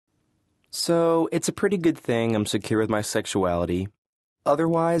So, it's a pretty good thing I'm secure with my sexuality.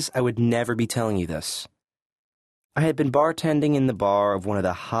 Otherwise, I would never be telling you this. I had been bartending in the bar of one of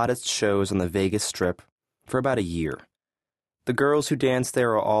the hottest shows on the Vegas Strip for about a year. The girls who dance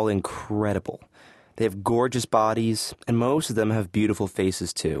there are all incredible. They have gorgeous bodies, and most of them have beautiful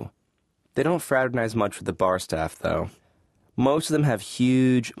faces too. They don't fraternize much with the bar staff, though. Most of them have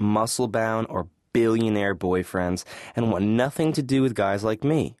huge, muscle-bound or billionaire boyfriends and want nothing to do with guys like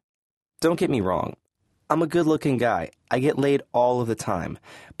me. Don't get me wrong. I'm a good-looking guy. I get laid all of the time,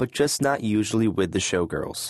 but just not usually with the showgirls.